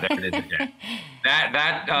 So yeah, there it is again.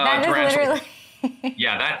 That tarantula.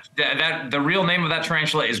 Yeah, the real name of that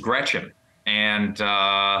tarantula is Gretchen. And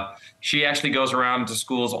she actually goes around to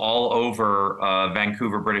schools all over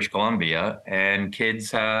Vancouver, British Columbia, and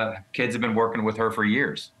kids have been working with her for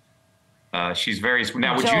years. She's very sweet.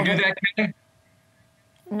 Now, would you do that, Kay?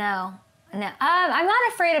 No. I'm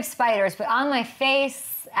not afraid of spiders, but on my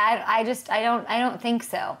face, I don't think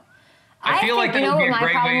so. I feel like you know what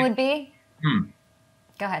my problem would be?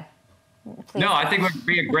 Go ahead. Please. No, I think it would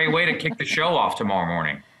be a great way to kick the show off tomorrow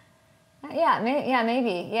morning.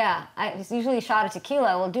 maybe. Yeah, it's usually a shot of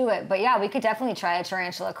tequila will do it. But yeah, we could definitely try a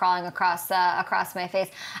tarantula crawling across my face.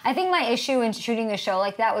 I think my issue in shooting a show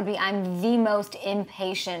like that would be I'm the most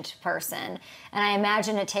impatient person. And I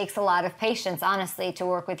imagine it takes a lot of patience, honestly, to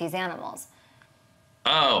work with these animals.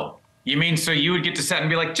 Oh, you mean so you would get to set and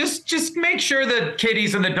be like, just make sure the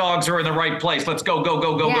kitties and the dogs are in the right place. Let's go.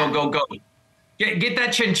 Get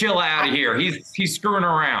that chinchilla out of here. He's screwing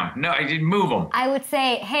around. No, I didn't move him. I would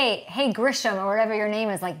say, hey Grisham or whatever your name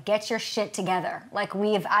is, like get your shit together. Like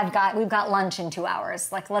we've got lunch in 2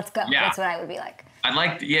 hours. Like let's go. Yeah. That's what I would be like.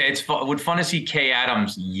 It's fun to see Kay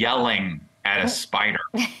Adams yelling at a spider.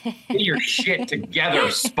 Get your shit together,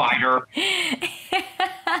 spider.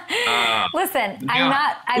 Listen, I'm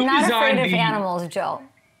not afraid of animals, Joel.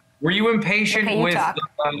 Were you impatient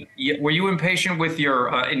Were you impatient with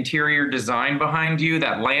your interior design behind you?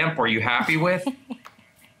 That lamp? Were you happy with?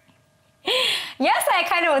 Yes,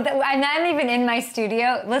 I'm not even in my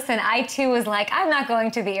studio. Listen, I too was like, I'm not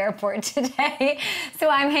going to the airport today, so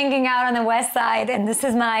I'm hanging out on the west side, and this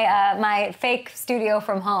is my fake studio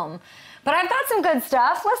from home. But I've got some good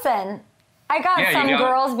stuff. Listen, I got some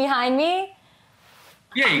girls behind me.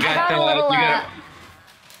 Yeah, you got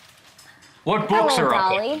what books are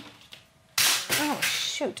up there? Oh,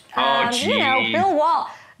 shoot. Oh, geez. You know,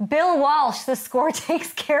 Bill Walsh, the score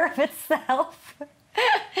takes care of itself.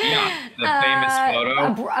 Yeah, the famous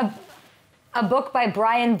photo. A book by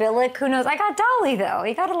Brian Billick. Who knows? I got Dolly, though.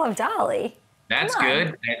 You got to love Dolly. That's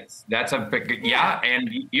good. That's a big, yeah. And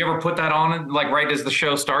you ever put that on, like, right as the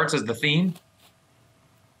show starts, as the theme?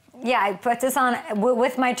 Yeah, I put this on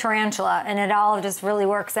with my tarantula, and it all just really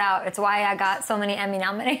works out. It's why I got so many Emmy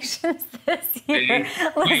nominations this year.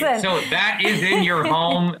 Listen. So that is in your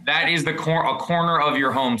home. That is a corner of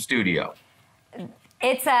your home studio.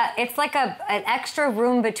 It's like an extra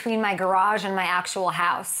room between my garage and my actual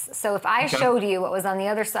house. So if I showed you what was on the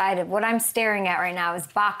other side of what I'm staring at right now is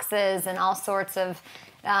boxes and all sorts of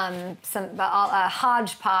a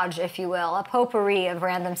hodgepodge, if you will, a potpourri of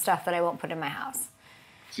random stuff that I won't put in my house.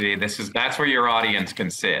 See, that's where your audience can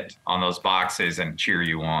sit on those boxes and cheer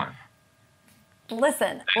you on.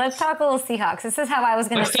 Listen, let's talk a little Seahawks. This is how I was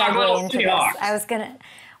going to segue into Seahawks. this. I was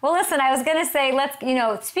going to say,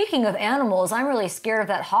 speaking of animals, I'm really scared of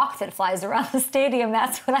that hawk that flies around the stadium.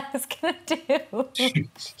 That's what I was going to do.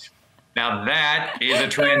 Now that is a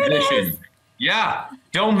transition. Yeah,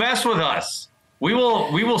 don't mess with us. We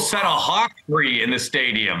will set a hawk free in the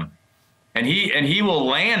stadium, and he will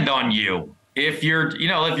land on you. If you're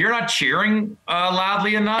not cheering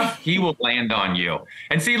loudly enough, he will land on you.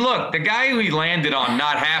 And see, look, the guy who he landed on,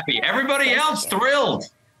 not happy. Everybody else thrilled.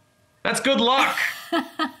 That's good luck.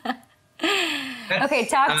 Okay,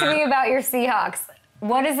 talk to me about your Seahawks.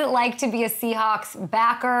 What is it like to be a Seahawks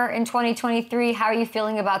backer in 2023? How are you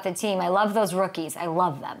feeling about the team? I love those rookies. I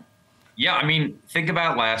love them. Yeah, I mean, think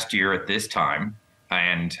about last year at this time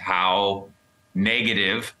and how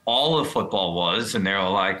negative all of football was, and they're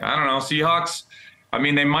like, I don't know, Seahawks, I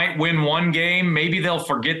mean, they might win one game, maybe they'll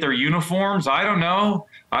forget their uniforms, I don't know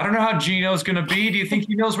how Gino's gonna be. Do you think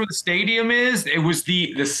he knows where the stadium is? It was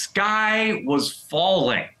the sky was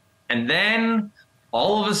falling, and then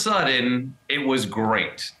all of a sudden it was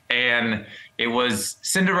great, and it was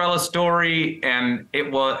Cinderella story, and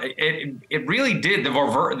it really did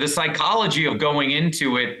the psychology of going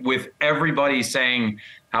into it with everybody saying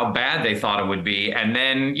how bad they thought it would be. And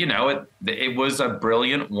then, it was a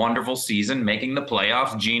brilliant, wonderful season, making the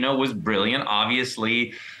playoffs. Gino was brilliant.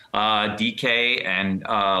 Obviously, DK and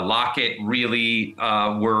Lockett really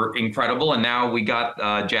were incredible. And now we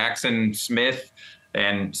got Jackson Smith.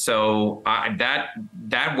 And so that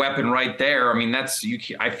weapon right there, I mean,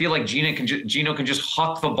 I feel like Gino can just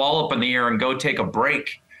huck the ball up in the air and go take a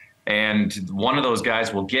break. And one of those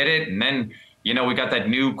guys will get it. And then, we got that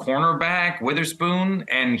new cornerback, Witherspoon,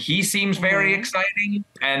 and he seems very exciting.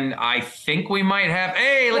 And I think we might have.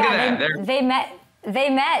 Hey, look at that! They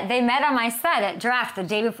met on my set at draft the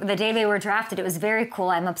day they were drafted. It was very cool.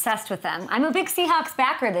 I'm obsessed with them. I'm a big Seahawks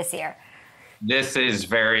backer this year. This is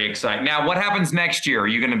very exciting. Now, what happens next year? Are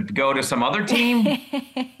you going to go to some other team? Is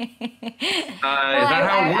that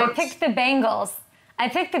how it works? I picked the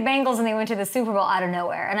Bengals. And they went to the Super Bowl out of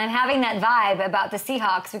nowhere. And I'm having that vibe about the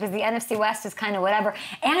Seahawks because the NFC West is kind of whatever.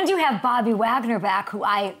 And you have Bobby Wagner back, who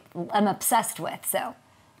I am obsessed with. So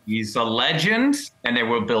he's a legend, and they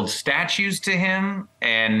will build statues to him.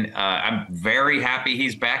 And I'm very happy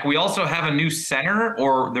he's back. We also have a new center,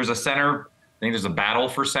 or there's a center. I think there's a battle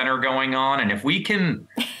for center going on. And if we can,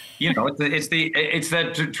 it's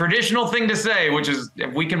the traditional thing to say, which is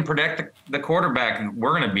if we can protect the quarterback,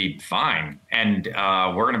 we're going to be fine, and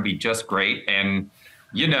we're going to be just great. And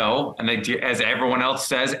you know, and they, as everyone else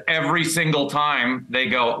says, every single time they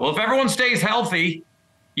go, well, if everyone stays healthy,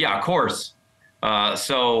 yeah, of course. Yeah,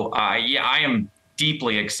 I am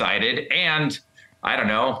deeply excited. And I don't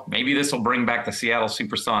know, maybe this will bring back the Seattle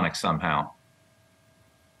Supersonics somehow.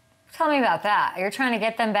 Tell me about that. You're trying to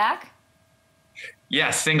get them back?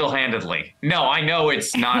 Yes, single-handedly. No, I know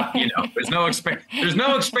it's not, you know, there's no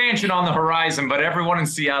expansion on the horizon, but everyone in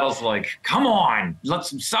Seattle's like, come on,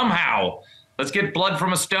 let's get blood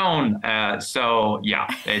from a stone. So yeah,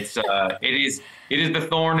 it is the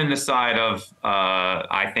thorn in the side of,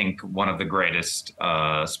 I think, one of the greatest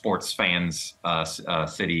sports fans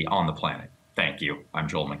city on the planet. Thank you. I'm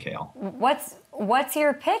Joel McHale. What's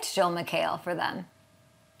your pitch, Joel McHale, for them?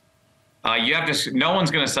 No one's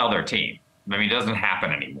going to sell their team. I mean, it doesn't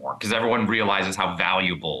happen anymore because everyone realizes how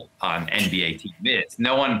valuable an NBA team is.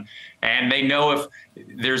 And they know if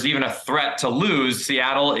there's even a threat to lose,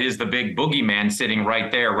 Seattle is the big boogeyman sitting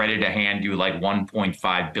right there ready to hand you like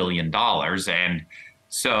 $1.5 billion. And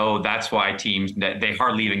so that's why teams, they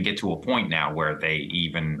hardly even get to a point now where they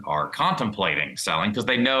even are contemplating selling because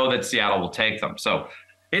they know that Seattle will take them. So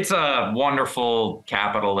it's a wonderful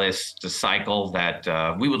capitalist cycle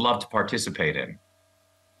that we would love to participate in.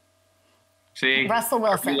 See, Russell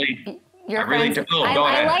Wilson. I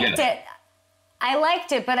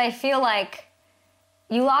liked it, but I feel like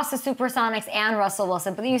you lost the Supersonics and Russell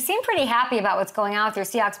Wilson. But you seem pretty happy about what's going on with your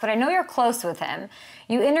Seahawks. But I know you're close with him.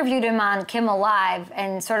 You interviewed him on Kimmel Live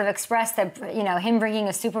and sort of expressed that, you know, him bringing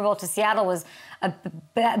a Super Bowl to Seattle was a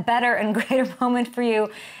better and greater moment for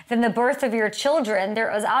you than the birth of your children.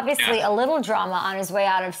 There was obviously a little drama on his way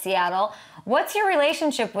out of Seattle. What's your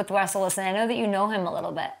relationship with Russell Wilson? I know that you know him a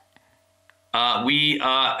little bit. We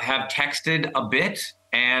have texted a bit,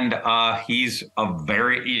 and he's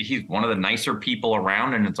one of the nicer people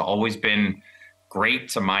around, and it's always been great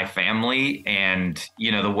to my family. And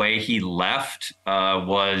you know, the way he left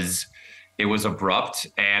was abrupt,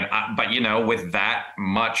 and but you know, with that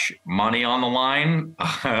much money on the line,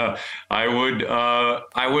 I would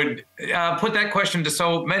put that question to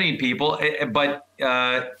so many people, but.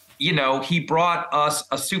 You know, he brought us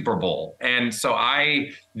a Super Bowl, and so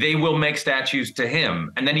they will make statues to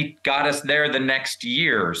him, and then he got us there the next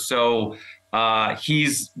year. So he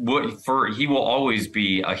will always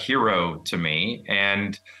be a hero to me,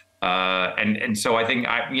 and so I think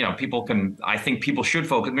I think people should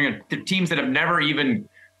focus. I mean, the teams that have never even,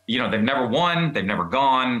 you know, they've never won, they've never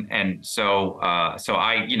gone, and so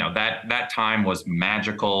that time was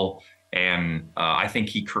magical. And I think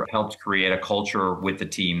he helped create a culture with the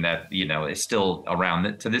team that, you know, is still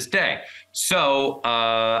around to this day. So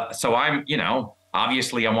I'm, you know,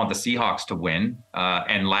 obviously I want the Seahawks to win.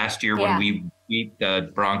 And last year when we beat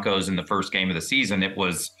the Broncos in the first game of the season, it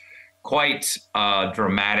was quite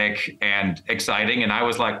dramatic and exciting. And I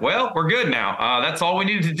was like, well, we're good now. That's all we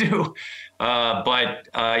needed to do. But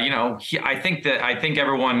you know, I think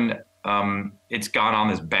everyone. It's gone on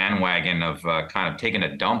this bandwagon of kind of taking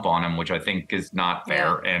a dump on him, which I think is not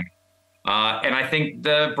fair. Yeah. And I think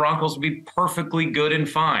the Broncos will be perfectly good and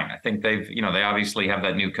fine. I think they obviously have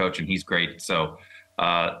that new coach and he's great. So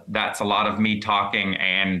that's a lot of me talking.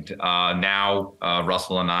 And now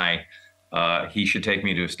Russell and I, he should take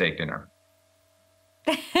me to a steak dinner.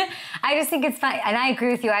 I just think it's fun, and I agree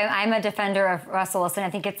with you. I'm a defender of Russell Wilson. I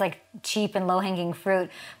think it's like cheap and low-hanging fruit.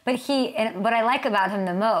 But what I like about him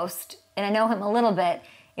the most, and I know him a little bit,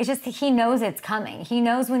 is just he knows it's coming. He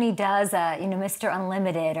knows when he does, Mr.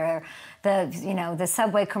 Unlimited or the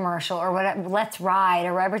Subway commercial or whatever, Let's Ride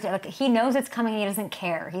or whatever. Like, he knows it's coming. And he doesn't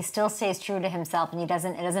care. He still stays true to himself, and it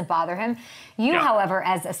doesn't bother him. You, however,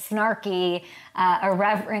 as a snarky,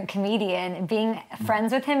 irreverent comedian, being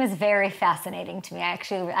friends with him is very fascinating to me.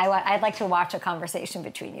 I'd like to watch a conversation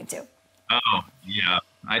between you two. Oh yeah,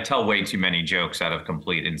 I tell way too many jokes out of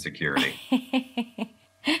complete insecurity.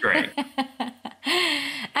 Great.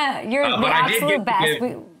 You're the absolute best.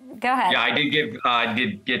 Go ahead. Yeah, I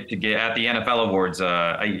did get to get at the NFL awards.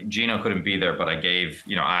 Gino couldn't be there, but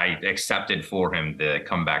I accepted for him the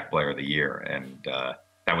comeback player of the year. And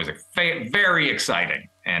that was very exciting.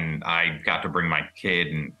 And I got to bring my kid,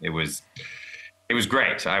 and it was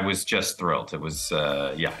great. I was just thrilled. It was,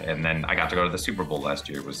 And then I got to go to the Super Bowl last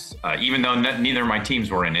year. It was, even though neither of my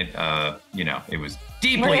teams were in it, it was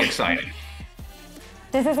deeply exciting.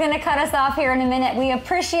 This is going to cut us off here in a minute. We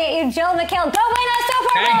appreciate you, Joel McHale. Go win a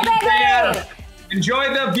Super Bowl, baby!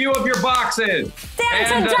 Enjoy the view of your boxes.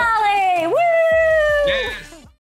 Dance and Jolly!